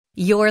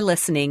You're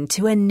listening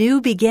to A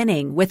New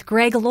Beginning with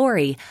Greg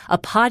Laurie, a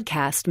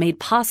podcast made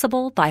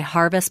possible by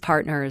Harvest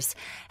Partners,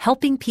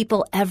 helping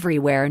people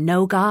everywhere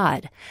know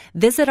God.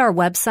 Visit our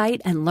website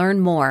and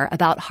learn more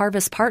about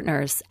Harvest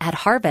Partners at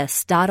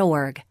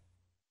harvest.org.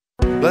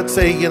 Let's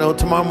say,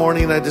 tomorrow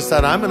morning I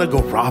decide I'm going to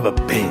go rob a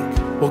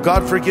bank. Will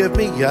God forgive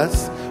me?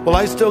 Yes. Will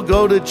I still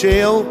go to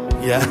jail?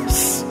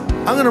 Yes.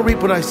 I'm going to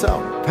reap what I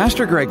sow.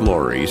 Pastor Greg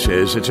Laurie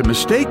says it's a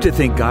mistake to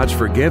think God's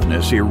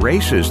forgiveness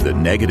erases the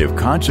negative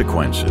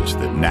consequences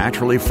that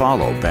naturally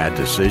follow bad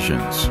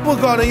decisions. Well,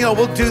 God,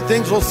 we'll do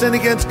things, we'll sin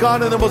against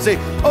God, and then we'll say,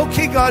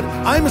 okay, God,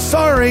 I'm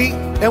sorry,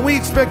 and we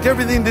expect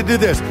everything to do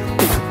this.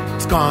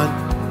 It's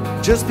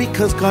gone. Just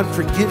because God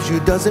forgives you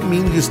doesn't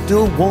mean you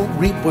still won't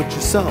reap what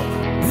you sow.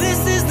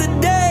 This is the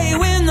day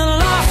when the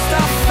lost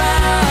are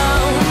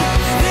found.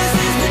 This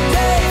is the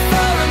day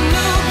for a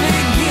new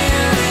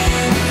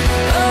beginning.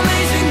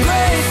 Amazing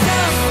grace,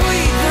 how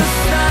sweet the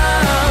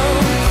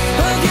sound.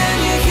 Again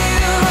you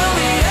hear all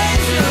the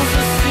angels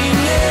are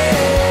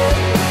singing.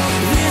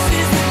 This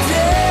is the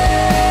day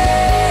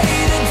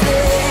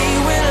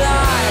when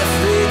life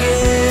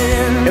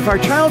begins. If our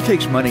child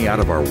takes money out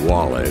of our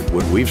wallet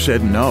when we've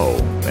said no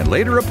and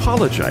later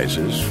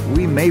apologizes,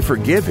 we may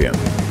forgive him,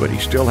 but he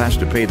still has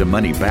to pay the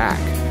money back,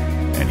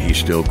 and he's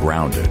still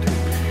grounded.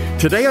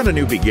 Today on A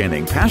New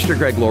Beginning, Pastor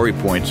Greg Laurie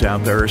points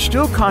out there are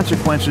still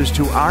consequences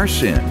to our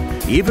sin,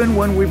 even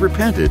when we've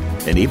repented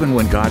and even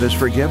when God has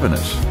forgiven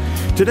us.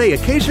 Today, a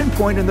case in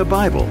point in the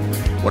Bible.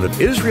 One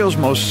of Israel's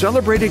most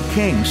celebrated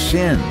kings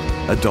sinned,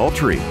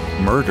 adultery,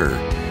 murder.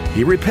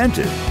 He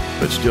repented,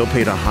 but still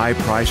paid a high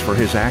price for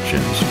his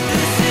actions.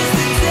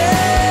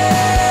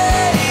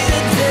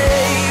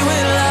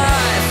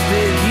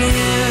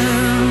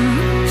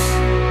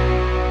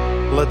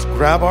 Let's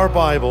grab our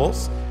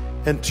Bibles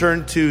and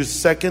turn to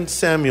 2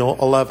 Samuel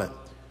 11.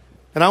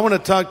 And I want to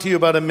talk to you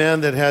about a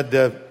man that had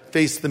to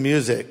face the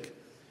music.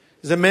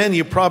 He's a man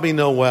you probably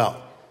know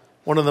well.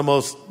 One of the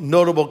most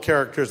notable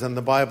characters in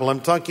the Bible. I'm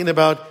talking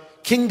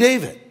about King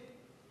David.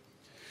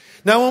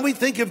 Now, when we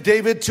think of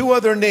David, two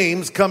other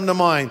names come to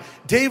mind.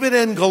 David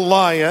and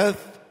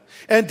Goliath,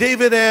 and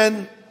David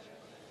and,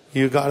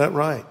 you got it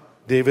right,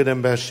 David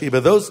and Bathsheba.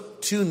 Those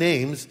two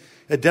names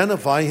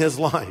identify his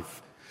life.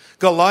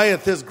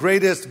 Goliath, his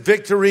greatest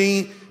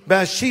victory.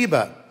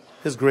 Bathsheba,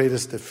 his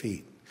greatest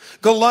defeat.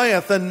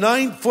 Goliath, a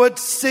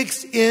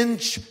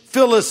 9'6"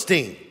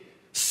 Philistine,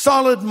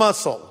 solid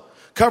muscle,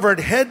 covered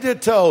head to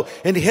toe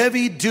in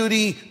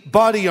heavy-duty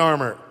body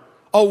armor.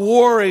 A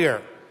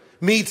warrior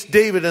meets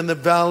David in the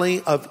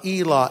valley of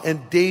Elah.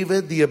 And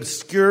David, the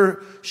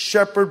obscure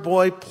shepherd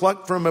boy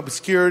plucked from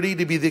obscurity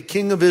to be the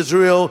king of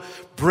Israel,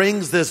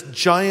 brings this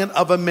giant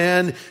of a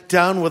man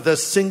down with a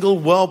single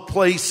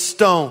well-placed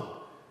stone.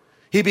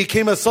 He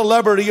became a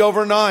celebrity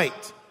overnight.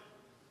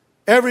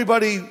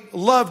 Everybody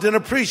loved and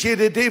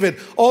appreciated David.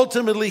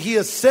 Ultimately, he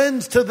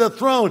ascends to the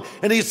throne,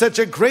 and he's such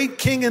a great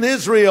king in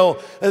Israel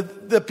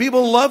that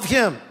people love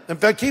him. In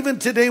fact, even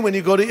today when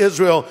you go to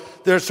Israel,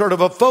 there's sort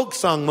of a folk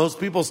song most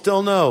people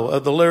still know.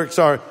 The lyrics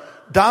are,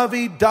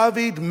 David,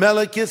 David,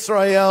 Melech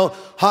Israel,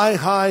 Hai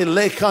Hai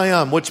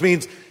Lechayam, which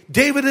means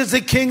David is a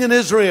king in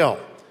Israel.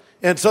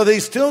 And so they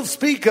still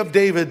speak of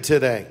David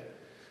today.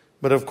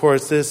 But of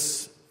course,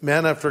 this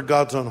man after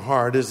God's own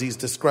heart, as he's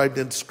described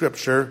in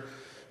Scripture,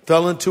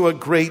 fell into a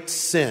great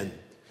sin.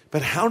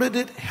 But how did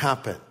it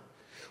happen?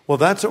 Well,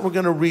 that's what we're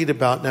going to read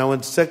about now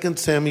in 2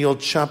 Samuel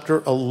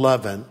chapter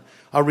 11.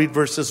 I'll read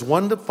verses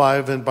 1 to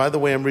 5. And by the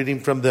way, I'm reading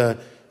from the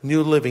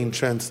New Living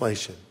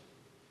Translation.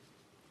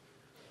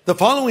 The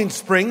following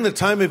spring, the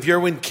time of year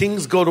when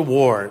kings go to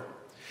war,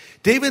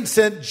 David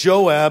sent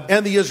Joab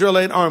and the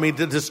Israelite army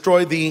to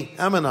destroy the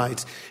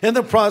Ammonites. In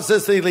the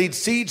process, they laid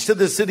siege to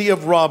the city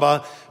of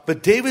Rabbah,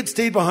 but David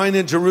stayed behind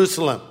in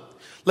Jerusalem.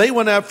 Late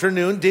one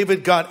afternoon,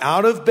 David got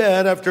out of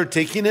bed after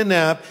taking a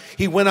nap.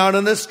 He went out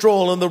on a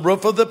stroll on the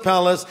roof of the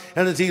palace,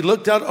 and as he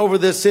looked out over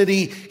the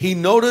city, he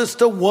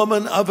noticed a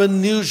woman of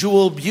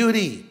unusual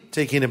beauty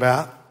taking a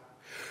bath.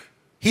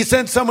 He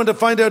sent someone to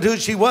find out who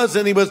she was,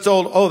 and he was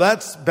told, oh,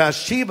 that's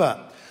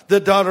Bathsheba, the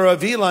daughter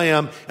of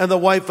Eliam and the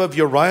wife of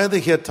Uriah the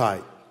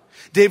Hittite.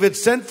 David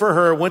sent for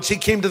her. When she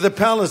came to the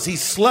palace, he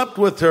slept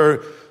with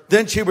her.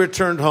 Then she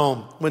returned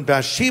home. When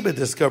Bathsheba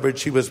discovered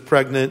she was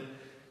pregnant,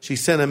 she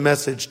sent a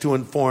message to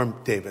inform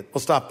David.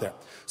 We'll stop there.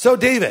 So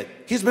David,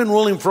 he's been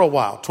ruling for a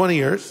while, 20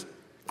 years.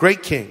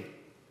 Great king.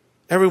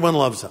 Everyone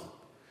loves him.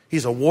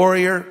 He's a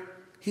warrior.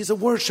 He's a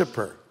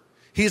worshiper.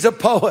 He's a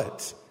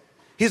poet.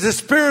 He's a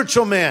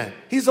spiritual man.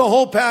 He's a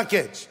whole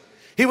package.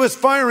 He was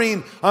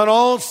firing on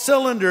all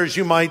cylinders,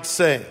 you might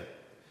say.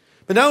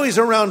 But now he's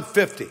around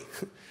 50.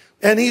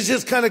 And he's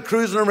just kind of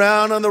cruising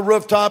around on the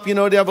rooftop. They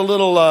have a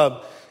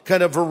little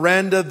kind of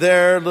veranda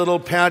there, little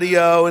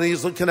patio, and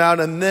he's looking out,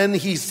 and then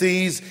he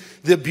sees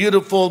the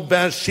beautiful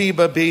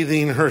Bathsheba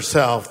bathing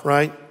herself,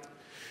 right?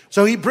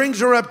 So he brings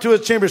her up to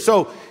his chamber.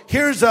 So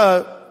here's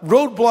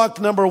roadblock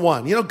number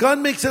one. God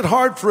makes it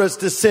hard for us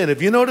to sin.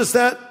 Have you noticed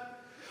that?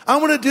 I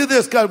want to do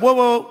this, God.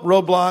 Whoa,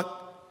 roadblock.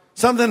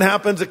 Something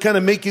happens that kind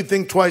of make you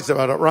think twice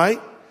about it,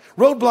 right?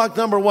 Roadblock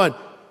number one.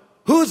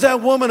 Who's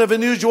that woman of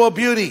unusual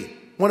beauty?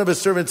 One of his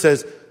servants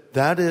says,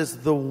 that is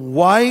the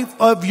wife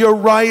of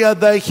Uriah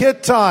the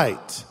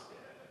Hittite.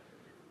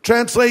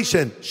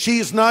 Translation,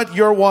 she's not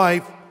your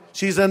wife.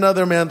 She's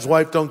another man's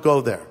wife. Don't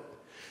go there.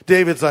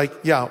 David's like,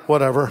 yeah,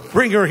 whatever.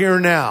 Bring her here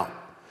now.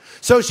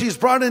 So she's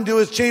brought into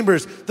his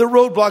chambers. The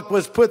roadblock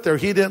was put there.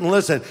 He didn't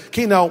listen.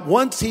 Okay, now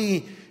once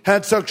he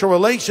had sexual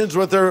relations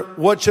with her,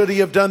 what should he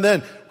have done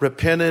then?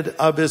 Repented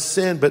of his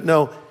sin. But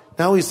no,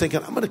 now he's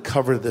thinking, I'm going to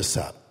cover this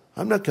up.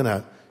 I'm not going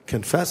to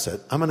confess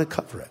it. I'm going to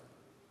cover it.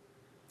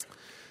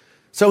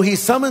 So he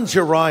summons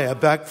Uriah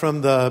back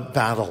from the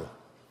battle.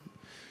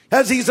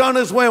 As he's on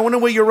his way, I wonder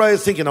what Uriah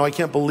is thinking. Oh, I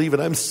can't believe it.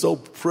 I'm so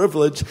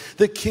privileged.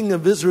 The king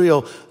of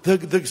Israel,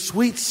 the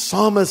sweet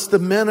psalmist, the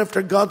man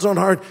after God's own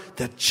heart,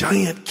 the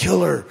giant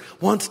killer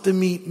wants to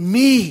meet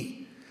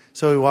me.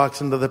 So he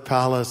walks into the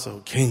palace.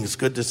 Oh, king, it's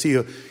good to see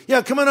you.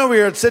 Yeah, come on over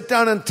here and sit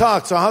down and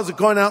talk. So how's it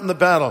going out in the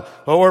battle?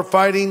 Oh, we're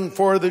fighting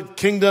for the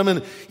kingdom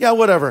and yeah,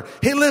 whatever.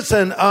 Hey,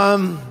 listen,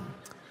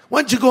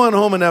 why don't you go on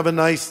home and have a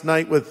nice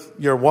night with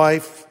your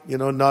wife? You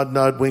know, nod,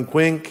 nod, wink,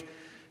 wink.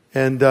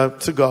 And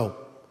to go.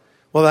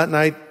 Well, that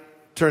night,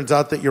 turns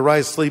out that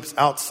Uriah sleeps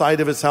outside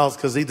of his house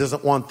because he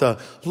doesn't want the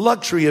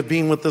luxury of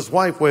being with his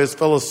wife while his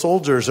fellow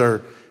soldiers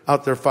are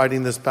out there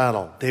fighting this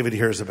battle. David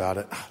hears about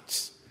it. Oh,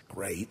 it's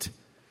great.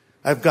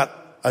 I've got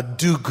a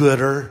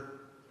do-gooder.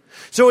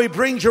 So he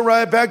brings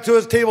Uriah back to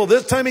his table.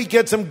 This time he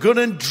gets him good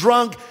and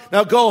drunk.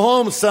 Now go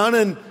home, son,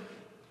 and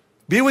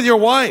be with your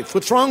wife.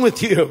 What's wrong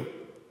with you?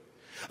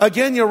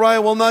 Again,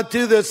 Uriah will not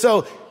do this.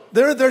 So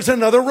there's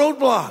another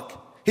roadblock.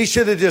 He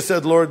should have just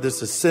said, Lord,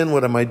 this is sin.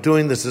 What am I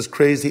doing? This is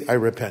crazy. I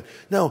repent.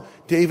 No,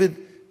 David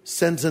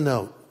sends a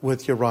note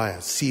with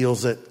Uriah,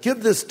 seals it.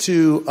 Give this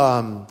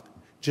to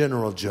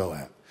General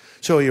Joab.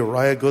 So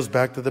Uriah goes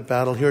back to the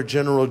battle. Here,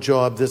 General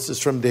Joab, this is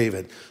from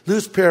David.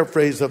 Loose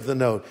paraphrase of the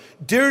note.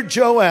 Dear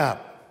Joab,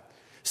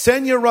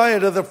 send Uriah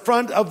to the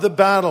front of the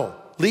battle,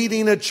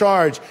 leading a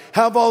charge.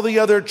 Have all the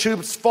other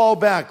troops fall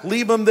back.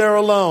 Leave him there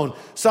alone.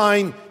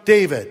 Signed,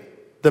 David,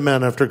 the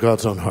man after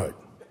God's own heart.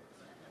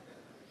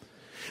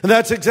 And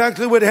that's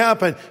exactly what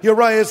happened.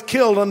 Uriah is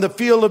killed on the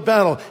field of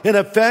battle. In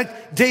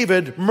effect,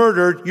 David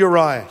murdered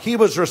Uriah. He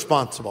was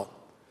responsible.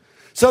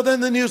 So then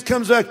the news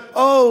comes back.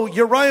 Oh,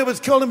 Uriah was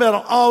killed in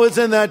battle. Oh,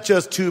 isn't that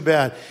just too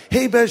bad?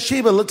 Hey,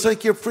 Bathsheba, looks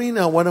like you're free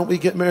now. Why don't we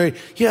get married?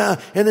 Yeah,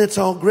 and it's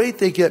all great.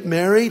 They get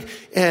married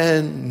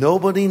and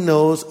nobody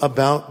knows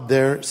about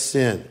their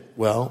sin.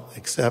 Well,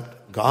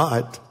 except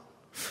God.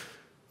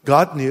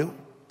 God knew.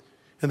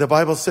 And the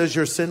Bible says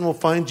your sin will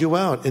find you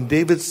out. And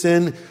David's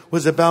sin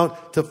was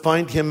about to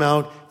find him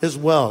out as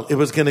well. It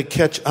was going to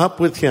catch up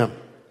with him.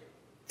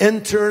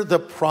 Enter the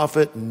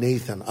prophet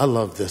Nathan. I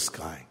love this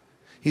guy.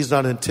 He's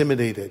not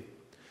intimidated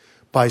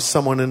by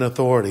someone in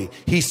authority.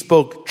 He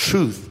spoke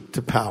truth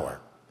to power.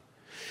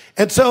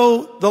 And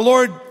so the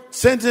Lord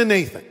sends in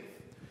Nathan.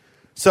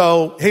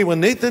 So, hey, when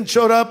Nathan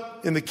showed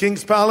up in the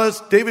king's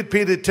palace, David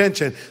paid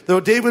attention. Though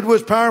David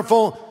was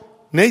powerful,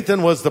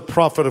 Nathan was the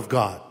prophet of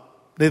God.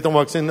 Nathan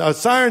walks in.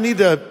 Sire, I need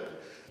to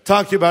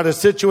talk to you about a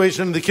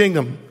situation in the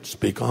kingdom.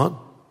 Speak on.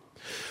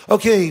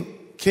 Okay,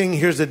 king,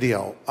 here's the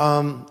deal.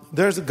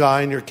 There's a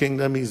guy in your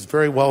kingdom. He's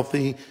very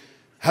wealthy,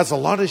 has a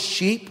lot of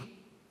sheep,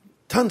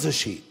 tons of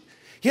sheep.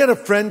 He had a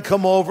friend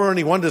come over and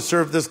he wanted to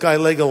serve this guy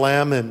leg of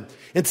lamb. And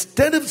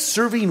instead of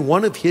serving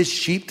one of his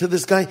sheep to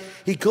this guy,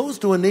 he goes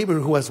to a neighbor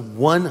who has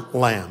one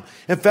lamb.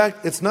 In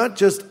fact, it's not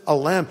just a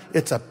lamb,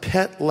 it's a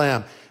pet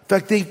lamb. In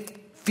fact, they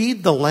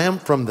feed the lamb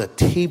from the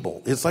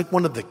table. It's like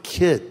one of the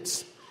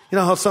kids. You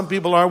know how some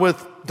people are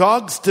with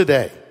dogs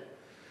today.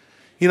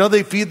 You know,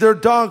 they feed their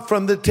dog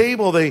from the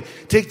table. They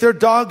take their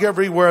dog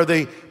everywhere.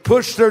 They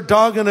push their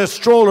dog in a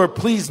stroller.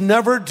 Please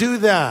never do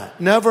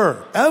that.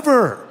 Never,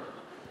 ever.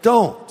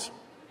 Don't.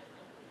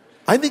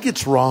 I think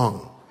it's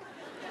wrong.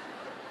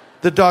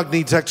 The dog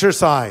needs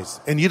exercise,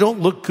 and you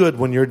don't look good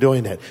when you're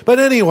doing it. But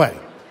anyway,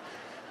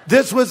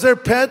 this was their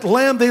pet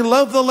lamb. They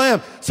love the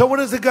lamb. So what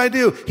does the guy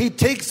do? He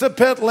takes the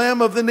pet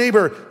lamb of the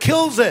neighbor,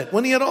 kills it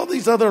when he had all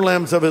these other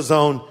lambs of his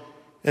own,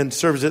 and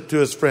serves it to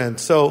his friend.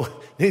 So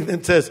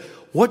Nathan says,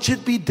 what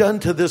should be done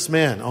to this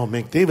man? Oh,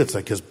 man, David's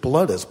like, his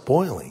blood is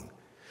boiling.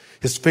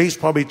 His face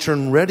probably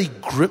turned red. He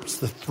grips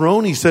the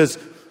throne. He says,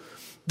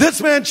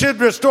 this man should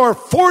restore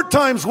 4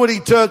 times what he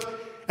took,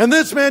 and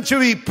this man should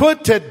be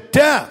put to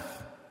death.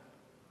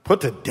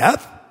 Put to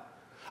death?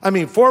 I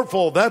mean,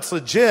 fourfold, that's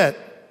legit.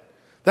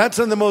 That's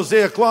in the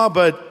Mosaic law,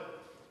 but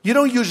you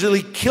don't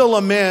usually kill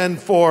a man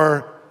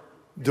for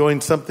doing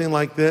something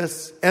like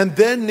this. And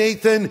then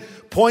Nathan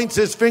points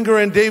his finger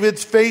in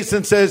David's face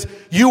and says,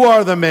 you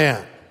are the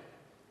man.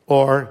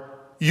 Or,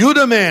 you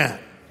the man.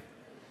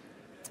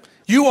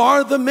 You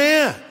are the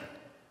man.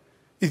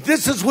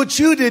 This is what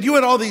you did. You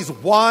had all these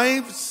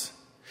wives,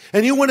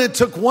 and you went and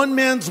took one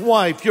man's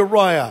wife,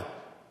 Uriah,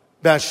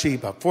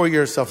 Bathsheba, for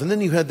yourself. And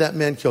then you had that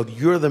man killed.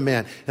 You're the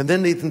man. And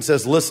then Nathan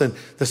says, listen,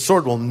 the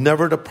sword will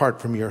never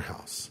depart from your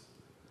house.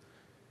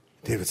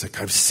 David's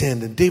like, I've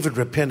sinned. And David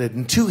repented.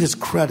 And to his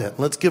credit,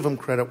 let's give him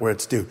credit where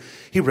it's due.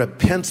 He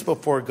repents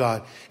before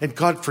God and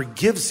God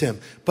forgives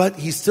him, but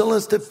he still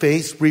has to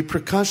face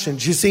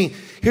repercussions. You see,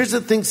 here's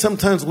the thing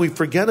sometimes we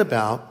forget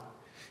about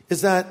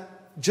is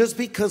that just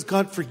because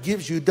God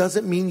forgives you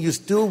doesn't mean you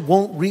still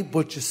won't reap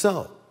what you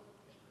sow.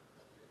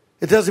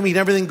 It doesn't mean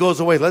everything goes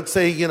away. Let's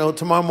say,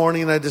 tomorrow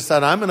morning I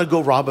decide I'm going to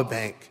go rob a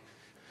bank.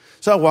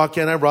 So I walk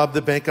in, I rob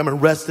the bank, I'm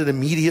arrested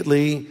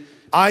immediately.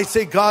 I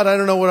say, God, I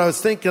don't know what I was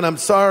thinking. I'm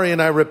sorry,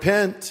 and I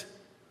repent.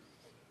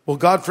 Will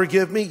God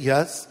forgive me?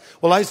 Yes.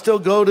 Will I still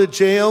go to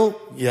jail?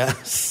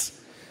 Yes.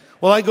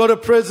 Will I go to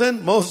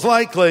prison? Most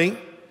likely.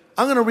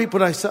 I'm going to reap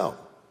what I sow.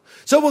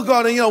 So we'll go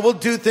out and, we'll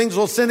do things,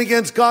 we'll sin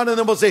against God, and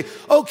then we'll say,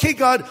 okay,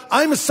 God,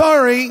 I'm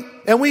sorry,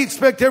 and we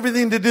expect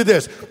everything to do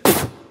this.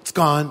 It's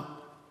gone.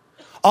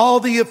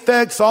 All the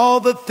effects, all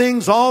the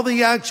things, all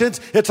the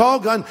actions, it's all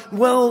gone.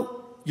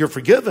 Well, you're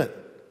forgiven.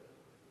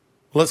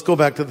 Let's go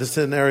back to the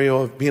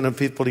scenario of being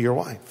unfaithful to your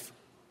wife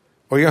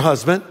or your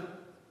husband.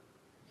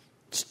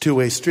 It's a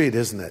two-way street,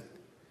 isn't it?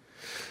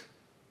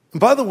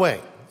 And by the way,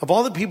 of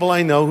all the people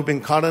I know who've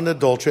been caught in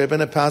adultery, I've been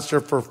a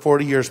pastor for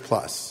 40 years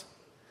plus.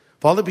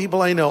 Of all the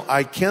people I know,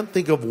 I can't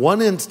think of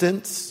one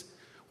instance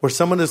where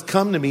someone has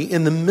come to me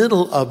in the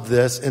middle of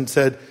this and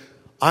said,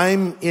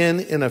 I'm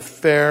in an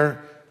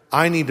affair.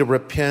 I need to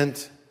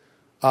repent.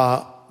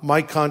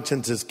 My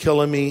conscience is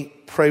killing me.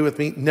 Pray with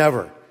me.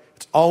 Never.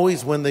 It's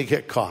always when they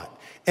get caught.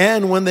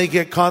 And when they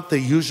get caught, they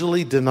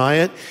usually deny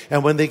it.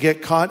 And when they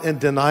get caught and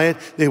deny it,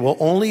 they will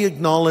only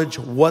acknowledge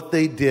what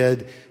they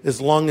did as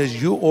long as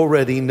you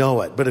already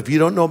know it. But if you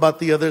don't know about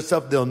the other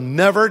stuff, they'll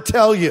never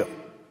tell you.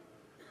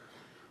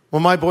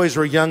 When my boys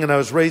were young and I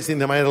was raising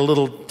them, I had a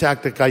little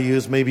tactic I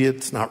used. Maybe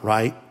it's not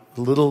right,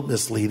 a little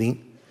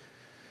misleading.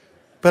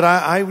 But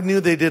I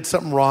knew they did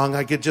something wrong.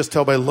 I could just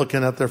tell by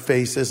looking at their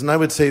faces. And I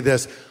would say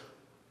this,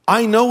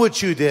 I know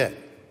what you did.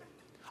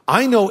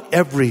 I know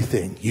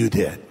everything you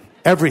did.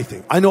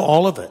 Everything. I know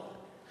all of it.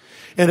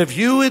 And if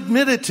you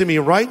admit it to me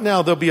right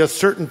now, there'll be a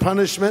certain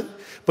punishment.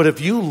 But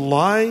if you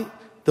lie,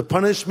 the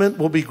punishment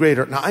will be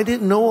greater. Now, I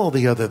didn't know all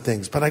the other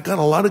things, but I got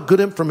a lot of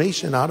good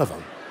information out of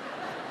them.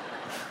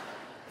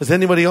 Has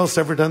anybody else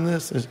ever done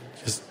this?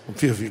 Just a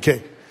few of you.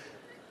 Okay.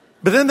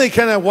 But then they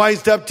kind of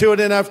wised up to it,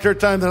 and after a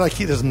time, they're like,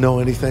 he doesn't know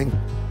anything.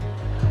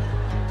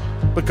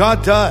 But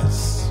God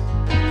does.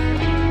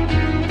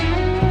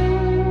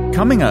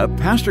 Coming up,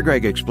 Pastor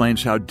Greg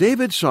explains how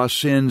David saw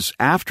sin's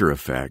after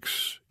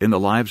effects in the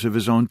lives of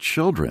his own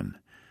children.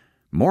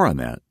 More on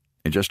that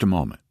in just a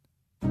moment.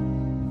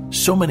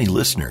 So many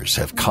listeners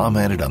have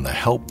commented on the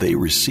help they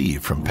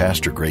receive from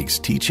Pastor Greg's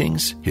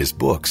teachings, his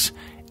books,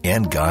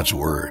 and God's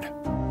Word.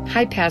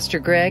 Hi, Pastor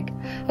Greg.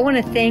 I want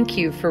to thank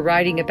you for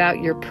writing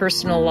about your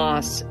personal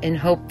loss and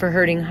Hope for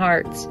Hurting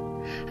Hearts.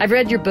 I've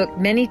read your book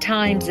many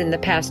times in the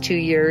past 2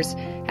 years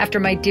after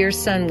my dear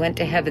son went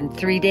to heaven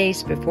 3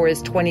 days before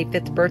his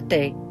 25th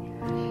birthday.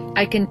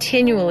 I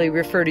continually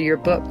refer to your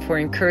book for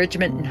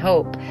encouragement and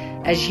hope,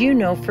 as you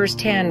know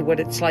firsthand what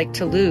it's like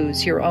to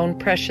lose your own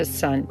precious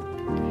son.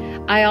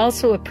 I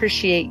also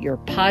appreciate your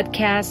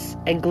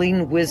podcasts and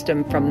glean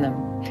wisdom from them.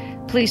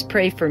 Please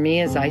pray for me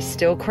as I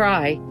still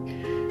cry.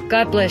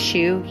 God bless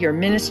you, your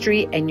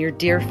ministry, and your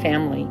dear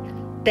family.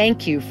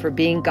 Thank you for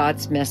being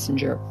God's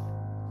messenger.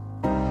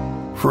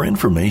 For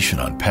information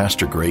on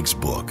Pastor Greg's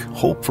book,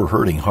 Hope for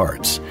Hurting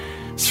Hearts,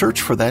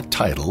 search for that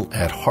title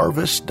at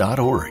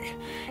harvest.org.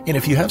 And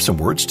if you have some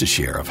words to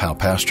share of how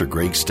Pastor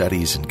Greg's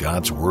studies in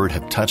God's Word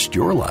have touched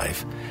your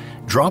life,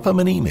 drop him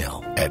an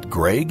email at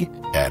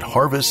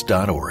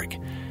greg@harvest.org.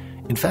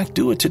 In fact,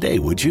 do it today,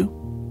 would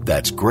you?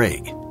 That's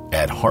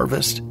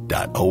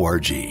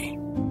greg@harvest.org.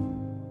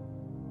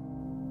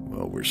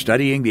 Well, we're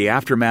studying the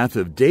aftermath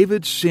of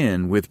David's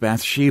sin with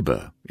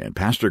Bathsheba, and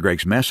Pastor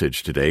Greg's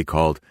message today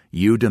called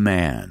You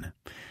Demand.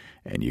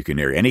 And you can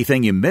hear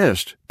anything you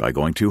missed by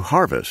going to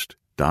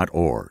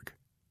harvest.org.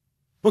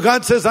 Well,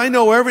 God says, I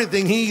know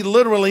everything. He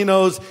literally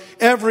knows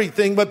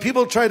everything, but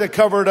people try to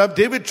cover it up.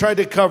 David tried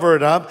to cover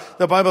it up.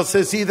 The Bible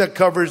says he that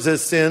covers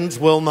his sins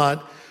will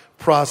not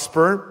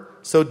prosper.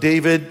 So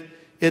David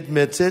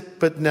admits it,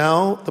 but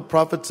now the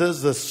prophet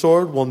says the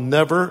sword will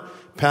never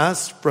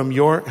pass from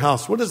your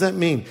house. What does that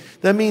mean?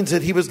 That means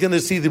that he was going to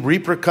see the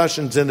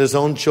repercussions in his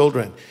own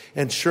children.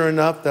 And sure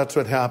enough, that's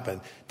what happened.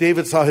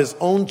 David saw his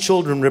own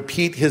children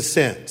repeat his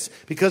sins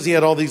because he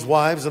had all these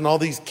wives and all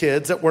these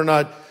kids that were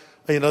not,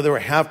 they were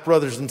half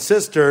brothers and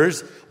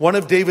sisters. One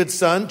of David's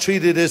sons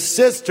treated his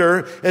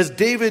sister as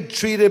David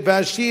treated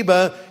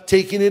Bathsheba,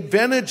 taking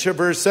advantage of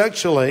her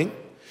sexually.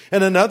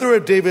 And another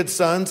of David's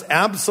sons,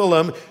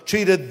 Absalom,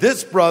 treated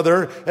this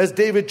brother as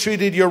David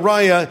treated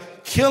Uriah,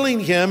 killing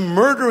him,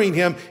 murdering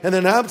him. And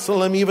then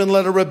Absalom even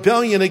led a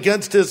rebellion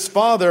against his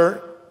father.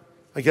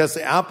 I guess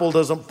the apple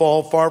doesn't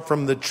fall far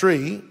from the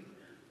tree,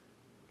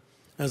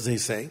 as they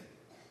say.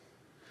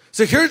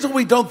 So here's what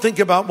we don't think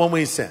about when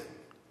we sin.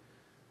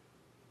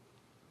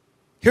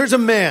 Here's a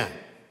man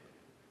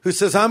who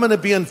says, I'm going to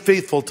be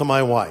unfaithful to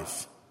my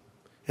wife.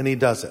 And he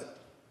does it.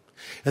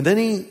 And then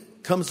he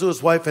comes to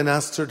his wife and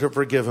asks her to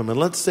forgive him. And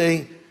let's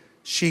say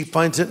she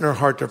finds it in her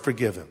heart to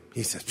forgive him.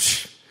 He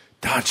says,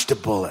 dodged a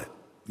bullet.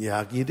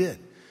 Yeah, you did.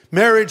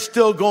 Marriage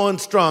still going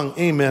strong.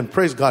 Amen.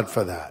 Praise God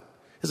for that.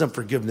 Isn't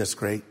forgiveness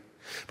great?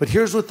 But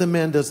here's what the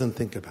man doesn't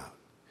think about.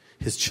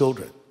 His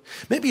children.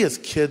 Maybe his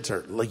kids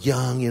are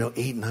young,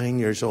 8, 9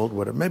 years old,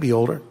 whatever, maybe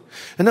older.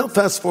 And now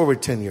fast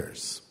forward 10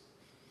 years.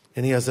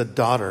 And he has a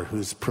daughter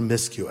who's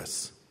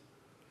promiscuous.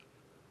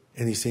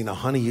 And he's saying,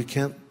 honey, you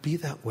can't be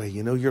that way.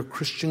 You're a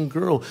Christian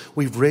girl.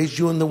 We've raised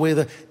you in the way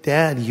that,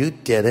 Dad, you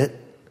did it.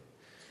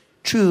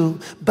 True,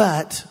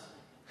 but.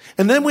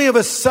 And then we have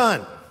a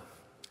son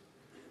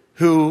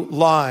who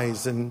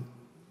lies and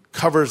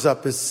covers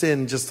up his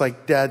sin just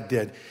like Dad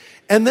did.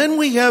 And then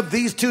we have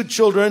these two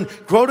children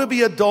grow to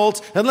be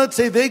adults, and let's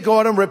say they go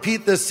out and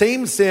repeat the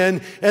same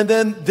sin, and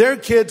then their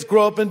kids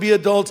grow up and be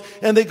adults,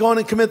 and they go on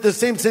and commit the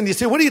same sin. You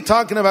say, what are you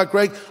talking about,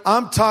 Greg?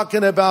 I'm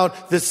talking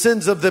about the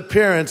sins of the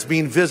parents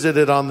being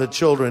visited on the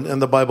children,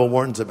 and the Bible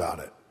warns about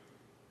it.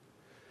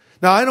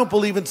 Now, I don't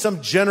believe in some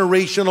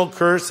generational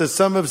curse, as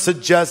some have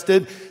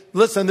suggested.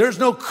 Listen, there's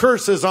no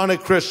curses on a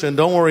Christian.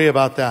 Don't worry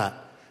about that.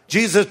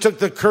 Jesus took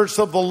the curse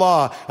of the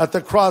law at the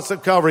cross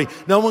of Calvary.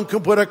 No one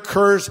can put a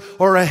curse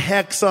or a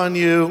hex on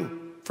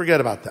you. Forget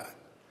about that.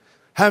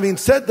 Having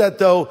said that,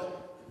 though,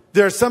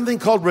 there's something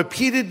called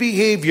repeated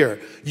behavior.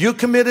 You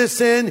commit a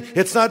sin.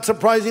 It's not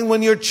surprising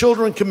when your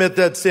children commit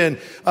that sin.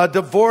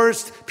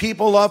 Divorced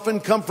people often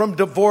come from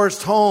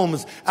divorced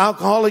homes.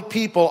 Alcoholic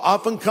people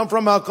often come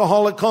from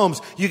alcoholic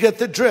homes. You get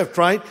the drift,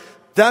 right?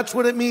 That's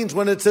what it means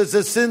when it says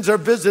the sins are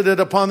visited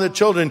upon the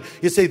children.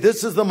 You say,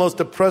 this is the most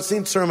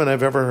depressing sermon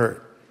I've ever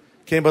heard.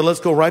 Okay, but let's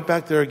go right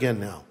back there again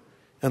now.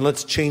 And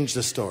let's change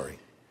the story.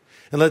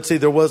 And let's say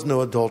there was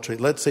no adultery.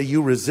 Let's say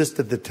you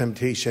resisted the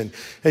temptation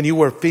and you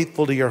were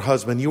faithful to your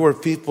husband. You were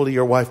faithful to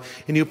your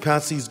wife, and you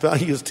passed these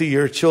values to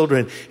your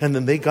children. And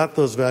then they got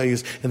those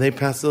values and they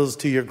passed those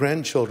to your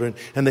grandchildren,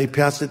 and they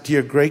passed it to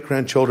your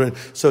great-grandchildren.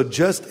 So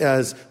just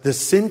as the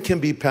sin can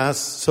be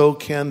passed, so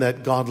can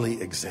that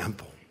godly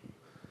example.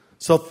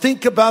 So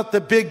think about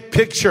the big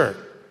picture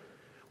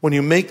when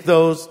you make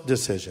those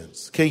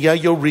decisions. Okay, yeah,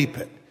 you'll reap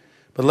it.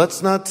 But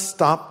let's not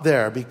stop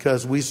there,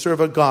 because we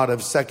serve a God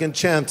of second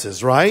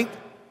chances, right?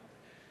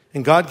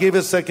 And God gave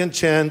a second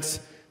chance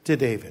to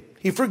David.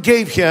 He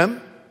forgave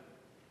him.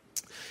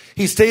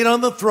 He stayed on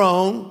the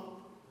throne.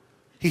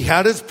 He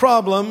had his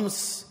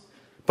problems,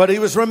 but he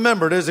was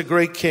remembered as a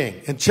great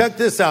king. And check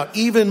this out.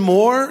 Even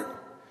more,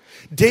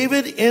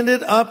 David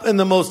ended up in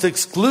the most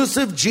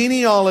exclusive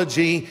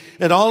genealogy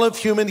in all of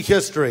human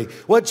history.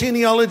 What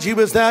genealogy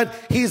was that?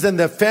 He's in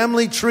the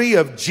family tree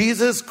of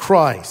Jesus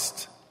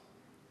Christ.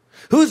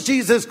 Who's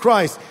Jesus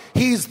Christ?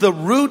 He's the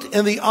root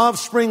and the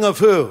offspring of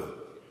who?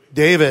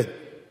 David.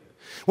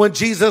 When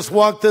Jesus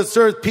walked this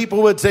earth,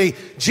 people would say,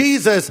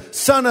 Jesus,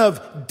 son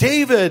of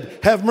David,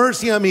 have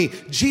mercy on me.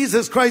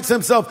 Jesus Christ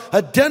himself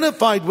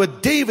identified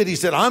with David. He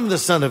said, I'm the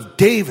son of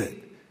David.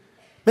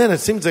 Man, it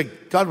seems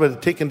like God would have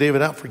taken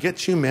David out.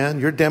 Forget you, man.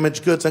 You're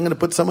damaged goods. I'm going to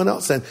put someone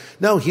else in.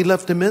 No, he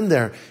left him in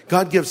there.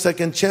 God gives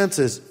second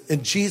chances.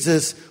 And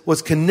Jesus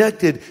was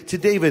connected to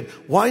David.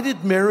 Why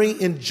did Mary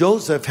and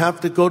Joseph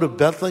have to go to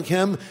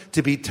Bethlehem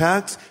to be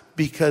taxed?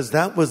 Because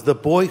that was the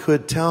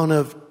boyhood town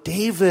of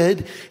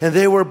David. And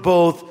they were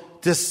both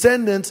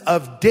descendants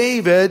of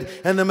David,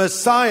 and the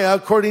Messiah,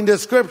 according to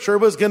Scripture,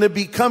 was going to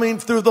be coming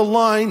through the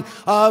line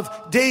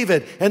of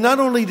David. And not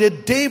only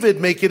did David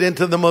make it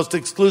into the most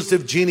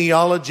exclusive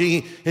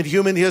genealogy in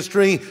human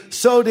history,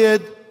 so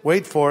did,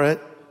 wait for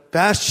it,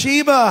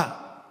 Bathsheba.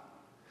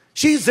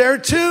 She's there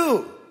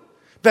too.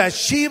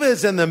 Bathsheba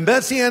is in the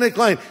Messianic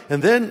line.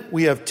 And then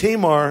we have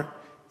Tamar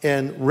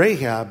and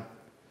Rahab,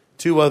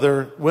 two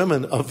other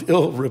women of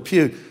ill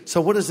repute. So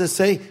what does this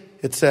say?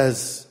 It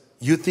says,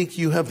 you think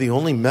you have the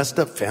only messed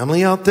up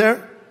family out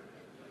there?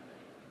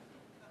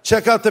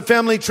 Check out the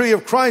family tree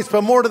of Christ.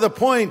 But more to the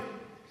point,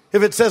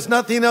 if it says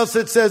nothing else,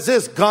 it says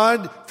this: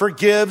 God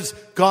forgives,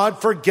 God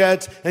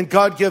forgets, and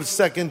God gives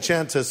second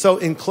chances. So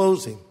in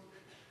closing,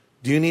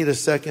 do you need a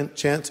second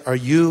chance? Are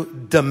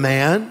you the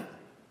man?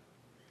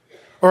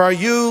 Or are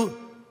you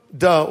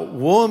the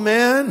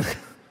woman?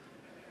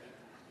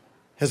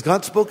 Has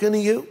God spoken to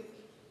you?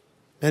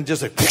 And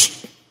just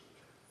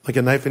like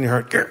a knife in your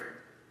heart.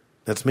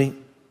 That's me.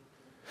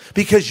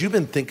 Because you've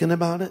been thinking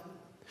about it.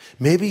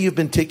 Maybe you've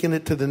been taking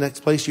it to the next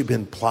place. You've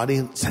been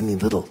plotting, sending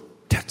little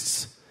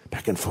texts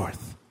back and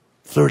forth.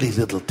 Flirty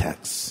little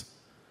texts.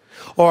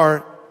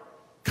 Or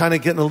kind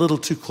of getting a little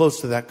too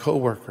close to that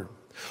coworker.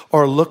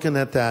 Or looking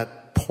at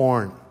that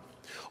porn.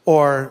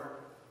 Or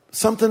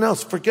something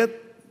else. Forget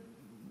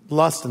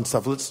lust and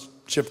stuff. Let's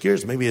shift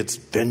gears. Maybe it's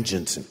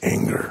vengeance and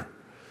anger.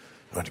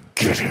 You want to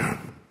get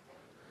him.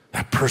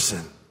 That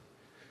person.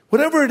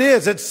 Whatever it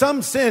is, it's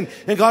some sin,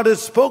 and God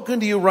has spoken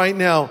to you right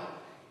now.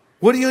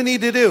 What do you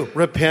need to do?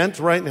 Repent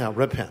right now.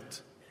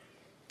 Repent.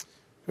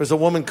 There was a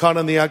woman caught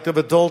in the act of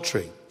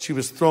adultery. She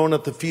was thrown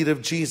at the feet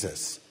of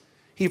Jesus.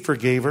 He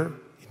forgave her. And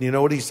you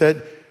know what he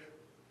said?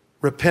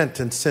 Repent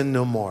and sin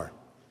no more.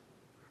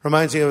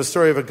 Reminds me of a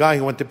story of a guy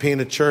who went to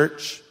paint a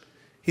church.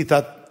 He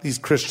thought these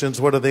Christians,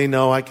 what do they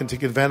know? I can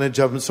take advantage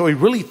of them. So he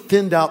really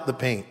thinned out the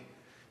paint.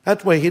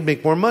 That way he'd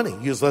make more money,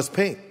 use less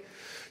paint.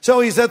 So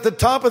he's at the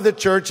top of the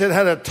church. It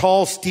had a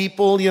tall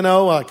steeple,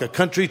 like a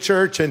country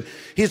church. And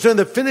he's doing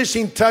the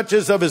finishing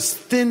touches of his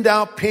thinned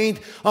out paint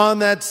on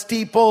that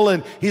steeple.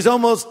 And he's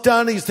almost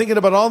done. He's thinking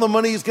about all the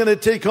money he's going to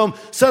take home.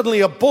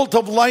 Suddenly a bolt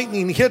of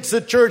lightning hits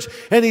the church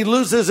and he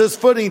loses his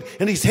footing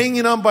and he's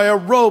hanging on by a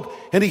rope.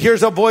 And he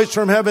hears a voice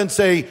from heaven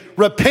say,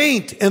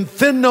 "Repaint and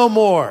thin no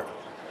more."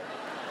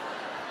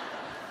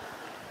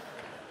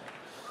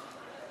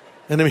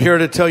 And I'm here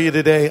to tell you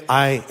today,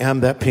 I am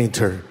that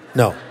painter.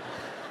 No.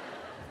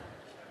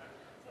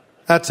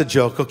 That's a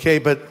joke, okay?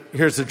 But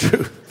here's the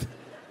truth.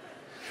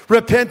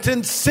 Repent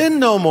and sin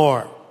no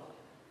more.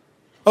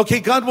 Okay,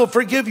 God will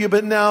forgive you,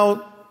 but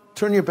now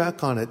turn your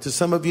back on it. Do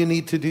some of you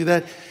need to do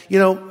that?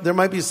 There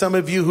might be some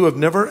of you who have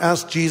never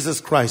asked Jesus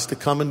Christ to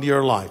come into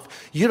your life.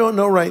 You don't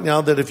know right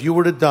now that if you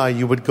were to die,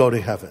 you would go to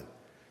heaven.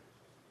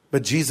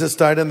 But Jesus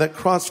died on that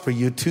cross for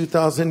you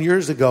 2,000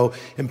 years ago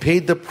and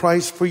paid the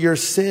price for your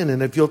sin.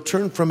 And if you'll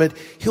turn from it,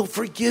 he'll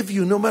forgive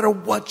you no matter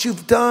what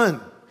you've done.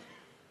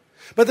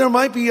 But there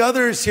might be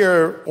others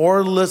here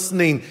or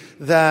listening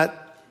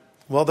that,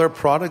 they're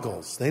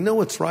prodigals. They know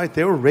what's right.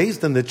 They were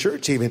raised in the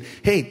church even.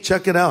 Hey,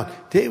 check it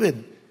out.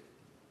 David,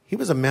 he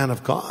was a man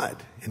of God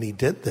and he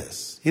did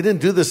this. He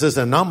didn't do this as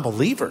a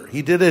non-believer.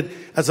 He did it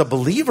as a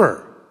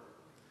believer.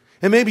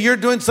 And maybe you're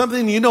doing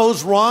something you know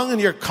is wrong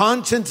and your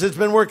conscience has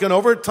been working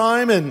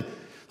overtime and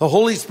the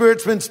Holy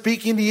Spirit's been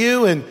speaking to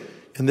you and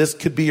this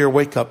could be your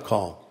wake-up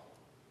call.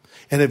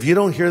 And if you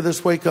don't hear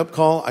this wake-up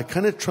call, I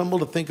kind of tremble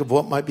to think of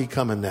what might be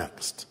coming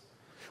next.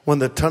 When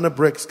the ton of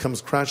bricks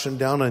comes crashing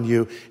down on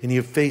you and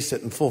you face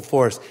it in full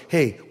force.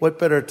 Hey, what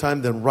better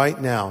time than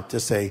right now to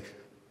say,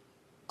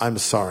 "I'm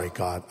sorry,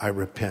 God, I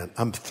repent.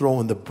 I'm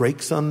throwing the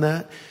brakes on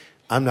that.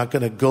 I'm not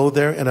going to go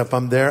there. And if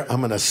I'm there,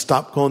 I'm going to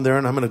stop going there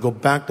and I'm going to go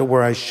back to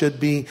where I should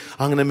be.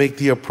 I'm going to make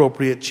the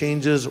appropriate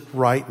changes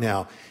right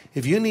now."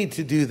 If you need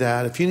to do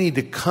that, if you need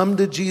to come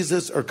to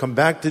Jesus or come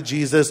back to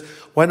Jesus,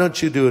 why don't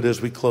you do it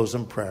as we close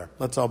in prayer?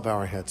 Let's all bow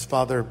our heads.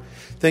 Father,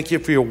 thank you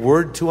for your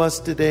word to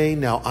us today.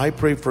 Now I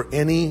pray for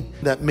any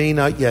that may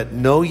not yet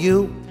know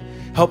you.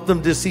 Help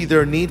them to see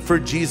their need for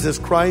Jesus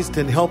Christ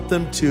and help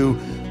them to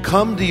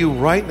come to you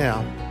right now.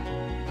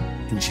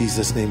 In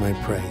Jesus' name I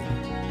pray.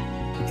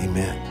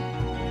 Amen.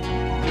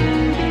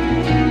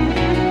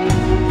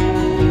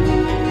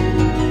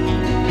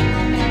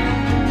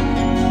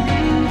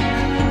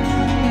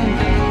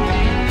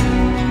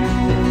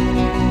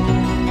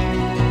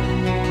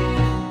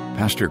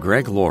 Pastor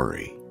Greg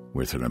Laurie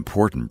with an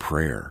important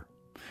prayer.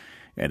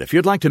 And if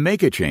you'd like to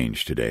make a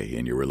change today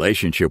in your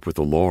relationship with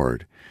the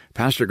Lord,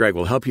 Pastor Greg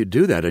will help you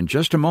do that in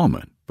just a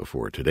moment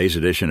before today's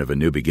edition of A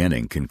New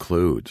Beginning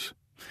concludes.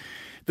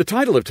 The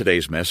title of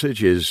today's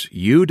message is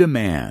You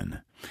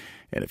Demand.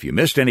 And if you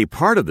missed any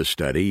part of the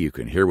study, you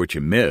can hear what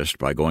you missed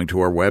by going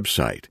to our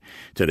website.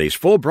 Today's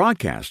full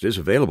broadcast is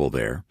available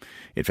there.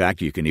 In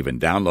fact, you can even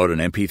download an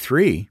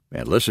MP3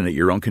 and listen at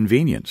your own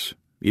convenience.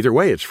 Either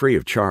way, it's free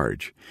of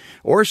charge.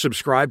 Or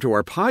subscribe to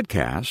our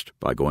podcast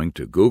by going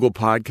to Google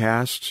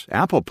Podcasts,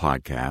 Apple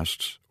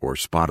Podcasts, or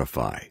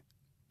Spotify.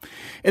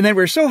 And then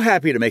we're so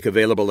happy to make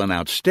available an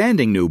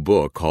outstanding new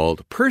book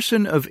called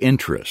Person of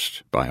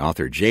Interest by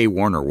author J.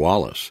 Warner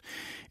Wallace.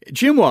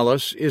 Jim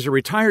Wallace is a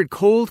retired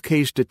cold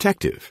case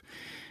detective,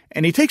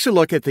 and he takes a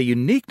look at the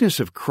uniqueness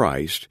of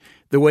Christ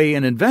the way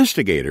an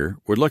investigator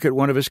would look at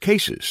one of his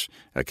cases,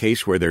 a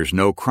case where there's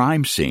no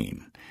crime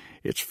scene.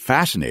 It's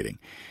fascinating.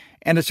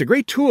 And it's a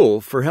great tool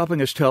for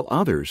helping us tell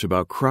others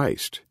about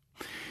Christ.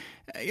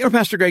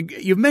 Pastor Greg,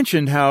 you've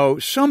mentioned how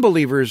some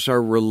believers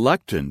are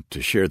reluctant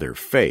to share their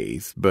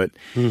faith, but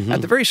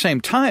at the very same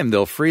time,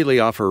 they'll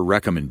freely offer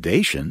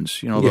recommendations.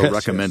 They'll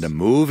recommend a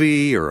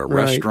movie or a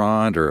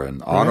restaurant or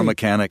an auto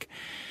mechanic.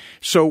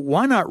 So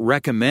why not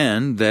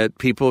recommend that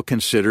people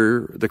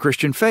consider the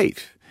Christian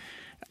faith?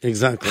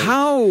 Exactly.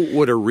 How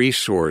would a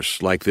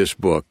resource like this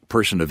book,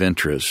 Person of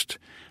Interest,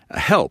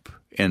 help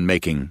in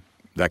making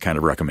that kind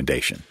of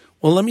recommendation?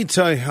 Well, let me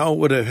tell you how it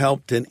would have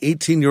helped an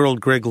 18-year-old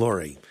Greg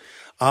Laurie.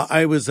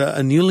 I was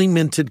a newly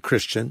minted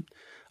Christian.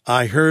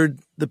 I heard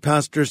the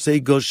pastor say,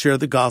 go share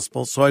the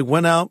gospel. So I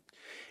went out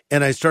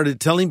and I started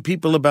telling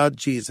people about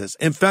Jesus.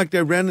 In fact,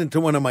 I ran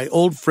into one of my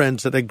old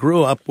friends that I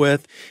grew up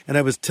with, and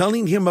I was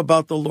telling him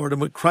about the Lord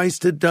and what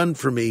Christ had done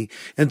for me.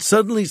 And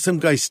suddenly some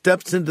guy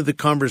steps into the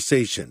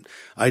conversation.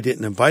 I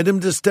didn't invite him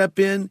to step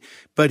in,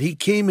 but he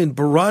came and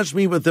barraged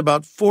me with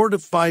about 4 to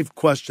 5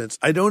 questions.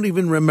 I don't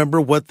even remember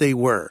what they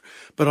were,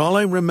 but all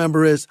I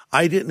remember is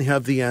I didn't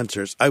have the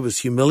answers. I was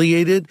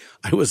humiliated.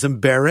 I was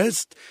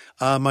embarrassed.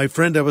 My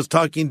friend I was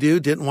talking to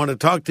didn't want to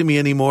talk to me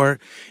anymore.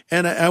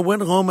 And I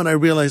went home and I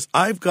realized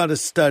I've got to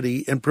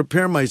study and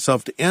prepare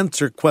myself to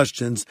answer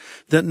questions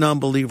that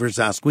non-believers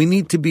ask. We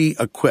need to be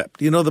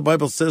equipped. The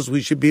Bible says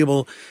we should be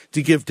able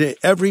to give to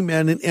every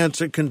man an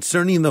answer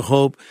concerning the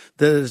hope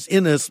that is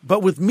in us,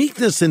 but with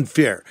meekness and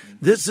fear.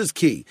 This is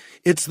key.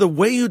 It's the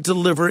way you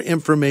deliver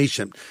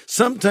information.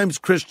 Sometimes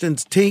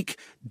Christians take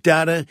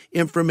data,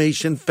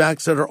 information,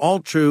 facts that are all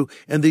true,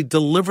 and they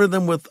deliver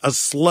them with a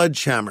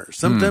sledgehammer.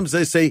 Sometimes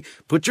they say,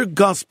 put your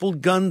gospel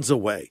guns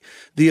away.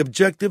 The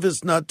objective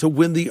is not to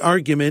win the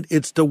argument,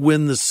 it's to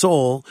win the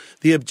soul.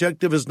 The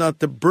objective is not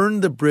to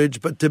burn the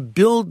bridge, but to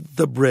build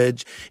the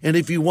bridge. And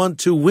if you want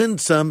to win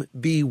some,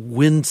 be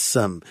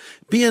winsome.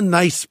 Be a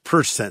nice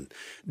person.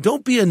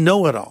 Don't be a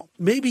know-it-all.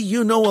 Maybe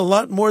you know a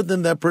lot more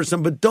than that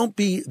person, but don't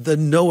be the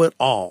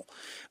know-it-all.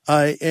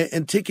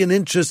 And take an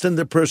interest in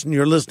the person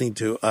you're listening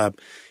to,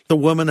 the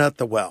woman at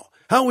the well.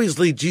 How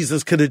easily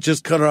Jesus could have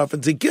just cut her off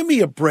and said, give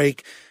me a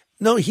break.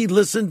 No, he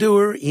listened to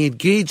her. He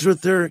engaged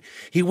with her.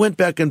 He went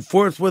back and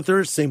forth with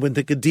her. Same with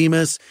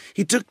Nicodemus.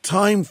 He took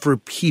time for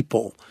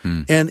people.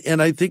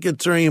 And I think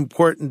it's very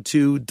important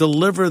to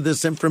deliver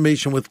this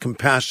information with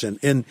compassion.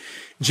 And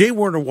J.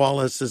 Warner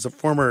Wallace is a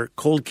former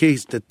cold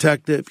case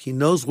detective. He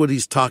knows what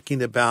he's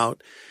talking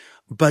about.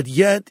 But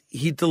yet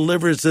he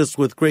delivers this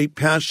with great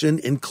passion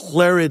and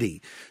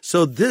clarity.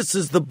 So this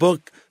is the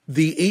book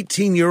the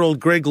 18-year-old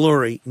Greg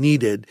Laurie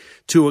needed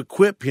to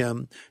equip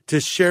him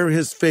to share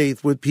his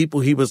faith with people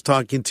he was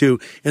talking to.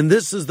 And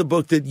this is the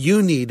book that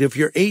you need. If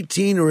you're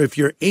 18 or if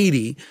you're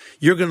 80,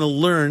 you're going to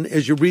learn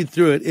as you read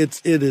through it.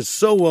 It is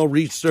so well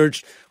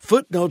researched,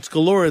 footnotes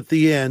galore at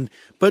the end.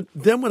 But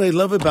then what I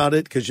love about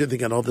it, because you're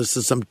thinking, oh, this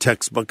is some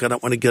textbook, I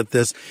don't want to get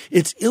this.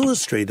 It's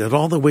illustrated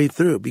all the way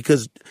through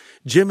because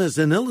Jim is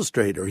an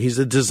illustrator. He's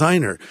a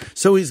designer.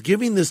 So he's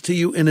giving this to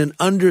you in an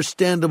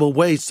understandable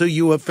way so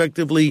you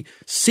effectively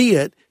see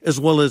it as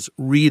well as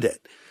read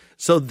it.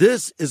 So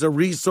this is a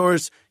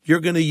resource you're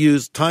going to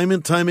use time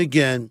and time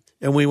again.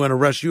 And we want to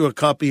rush you a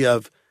copy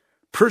of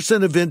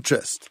Person of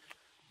Interest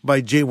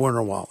by J.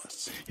 Warner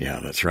Wallace. Yeah,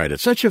 that's right.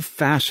 It's such a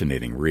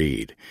fascinating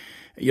read.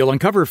 You'll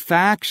uncover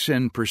facts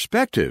and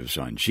perspectives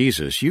on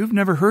Jesus you've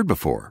never heard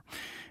before.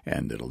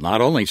 And it'll not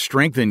only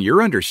strengthen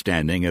your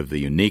understanding of the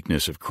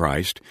uniqueness of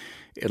Christ,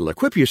 it'll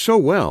equip you so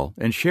well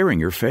in sharing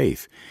your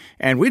faith.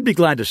 And we'd be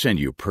glad to send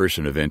you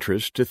Person of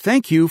Interest to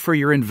thank you for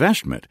your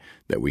investment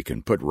that we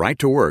can put right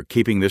to work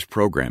keeping this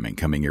programming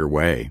coming your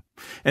way.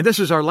 And this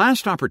is our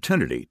last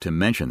opportunity to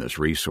mention this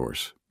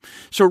resource.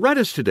 So write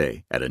us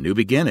today at A New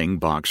Beginning,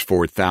 Box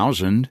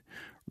 4000,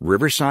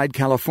 Riverside,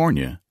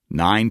 California,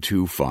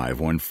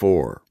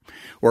 92514,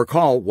 or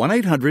call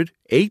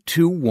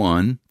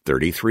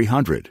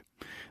 1-800-821-3300.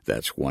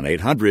 That's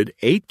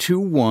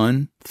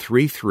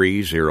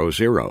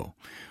 1-800-821-3300,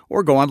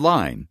 or go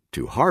online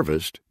to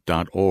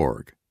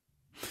harvest.org.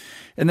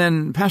 And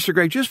then, Pastor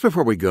Greg, just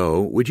before we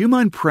go, would you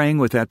mind praying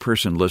with that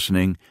person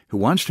listening who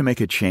wants to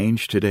make a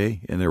change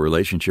today in their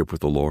relationship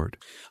with the Lord?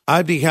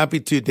 I'd be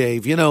happy to,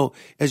 Dave. You know,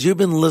 as you've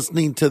been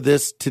listening to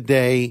this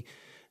today,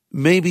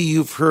 maybe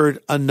you've heard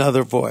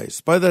another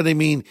voice. By that I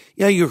mean,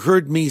 yeah, you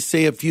heard me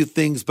say a few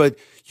things, but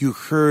you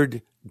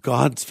heard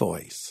God's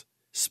voice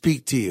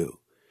speak to you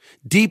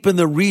deep in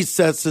the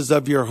recesses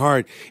of your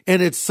heart.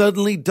 And it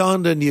suddenly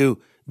dawned on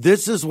you,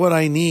 this is what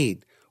I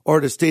need. Or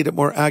to state it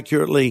more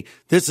accurately,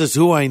 this is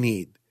who I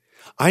need.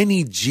 I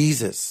need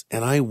Jesus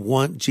and I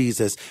want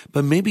Jesus,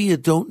 but maybe you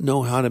don't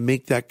know how to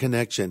make that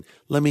connection.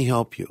 Let me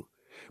help you.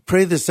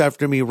 Pray this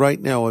after me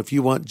right now if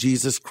you want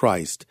Jesus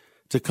Christ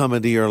to come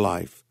into your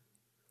life.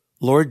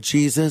 Lord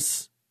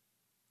Jesus,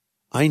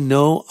 I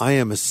know I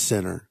am a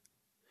sinner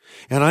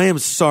and I am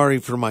sorry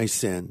for my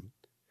sin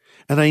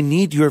and I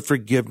need your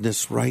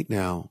forgiveness right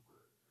now.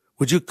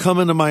 Would you come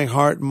into my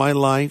heart and my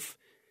life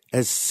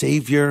as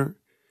Savior,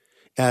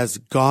 as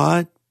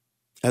God,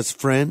 as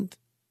friend?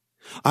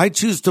 I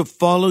choose to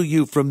follow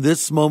you from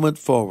this moment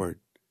forward.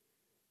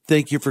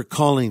 Thank you for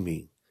calling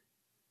me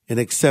and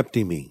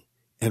accepting me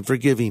and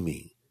forgiving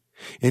me.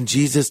 In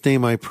Jesus'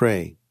 name I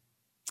pray.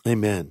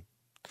 Amen.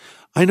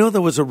 I know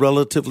that was a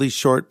relatively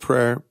short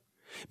prayer.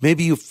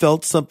 Maybe you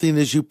felt something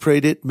as you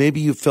prayed it. Maybe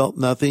you felt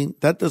nothing.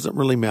 That doesn't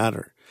really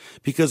matter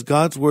because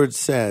God's word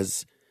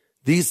says,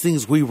 these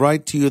things we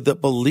write to you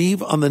that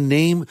believe on the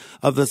name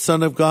of the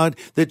Son of God,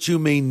 that you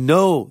may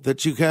know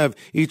that you have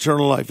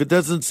eternal life. It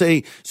doesn't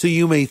say, so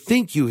you may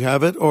think you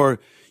have it, or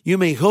you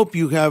may hope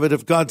you have it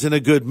if God's in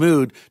a good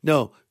mood.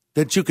 No,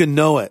 that you can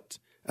know it.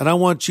 And I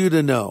want you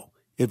to know,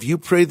 if you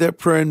pray that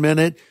prayer and meant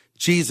it,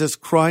 Jesus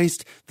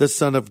Christ, the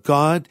Son of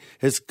God,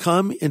 has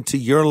come into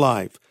your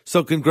life.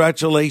 So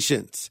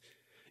congratulations.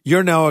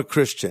 You're now a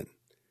Christian.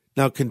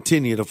 Now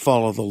continue to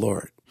follow the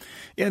Lord.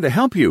 And to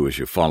help you as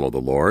you follow the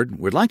Lord,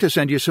 we'd like to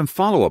send you some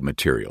follow-up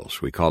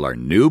materials we call our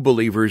New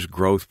Believers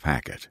Growth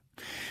Packet.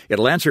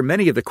 It'll answer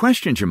many of the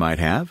questions you might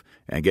have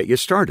and get you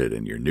started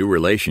in your new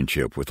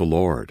relationship with the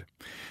Lord.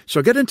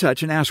 So get in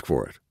touch and ask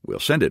for it. We'll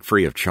send it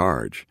free of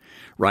charge.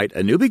 Write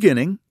A New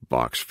Beginning,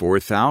 Box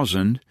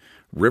 4000,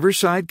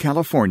 Riverside,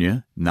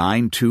 California,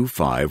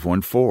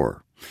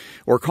 92514.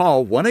 Or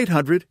call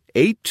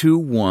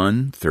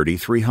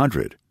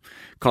 1-800-821-3300.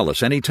 Call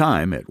us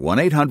anytime at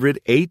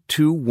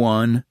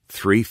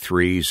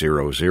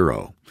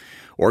 1-800-821-3300.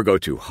 Or go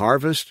to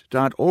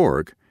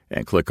harvest.org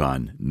and click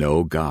on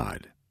Know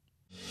God.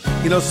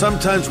 You know,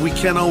 sometimes we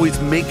can't always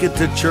make it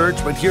to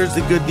church, but here's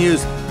the good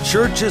news.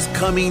 Church is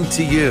coming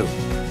to you.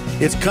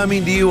 It's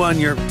coming to you on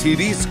your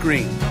TV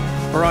screen,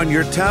 or on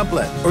your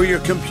tablet or your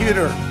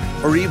computer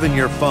or even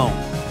your phone.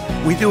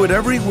 We do it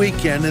every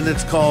weekend, and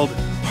it's called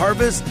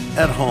Harvest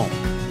at Home.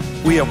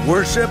 We have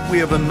worship. We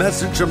have a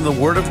message from the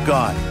Word of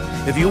God.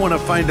 If you want to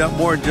find out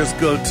more, just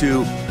go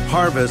to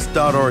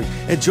harvest.org.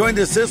 And join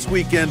us this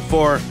weekend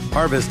for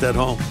Harvest at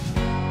Home.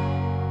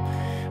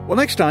 Well,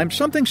 next time,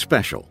 something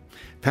special.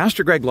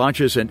 Pastor Greg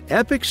launches an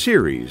epic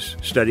series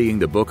studying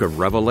the book of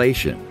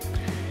Revelation.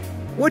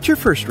 What's your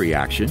first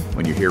reaction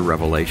when you hear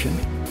Revelation?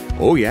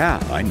 Oh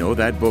yeah, I know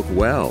that book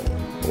well.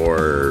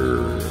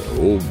 Or,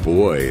 oh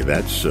boy,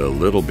 that's a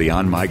little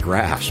beyond my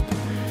grasp.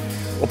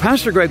 Well,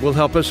 Pastor Greg will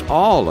help us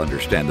all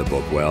understand the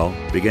book well,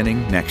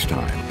 beginning next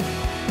time.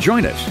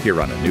 Join us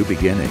here on A New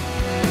Beginning.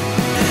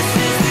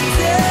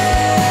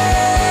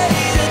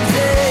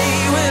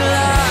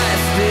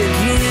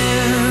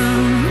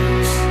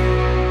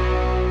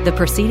 The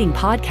preceding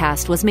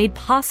podcast was made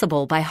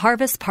possible by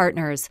Harvest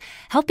Partners,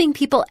 helping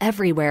people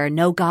everywhere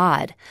know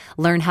God.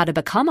 Learn how to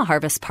become a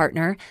Harvest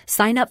Partner,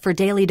 sign up for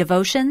daily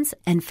devotions,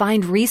 and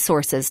find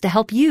resources to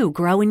help you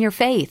grow in your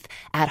faith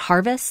at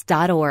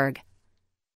harvest.org.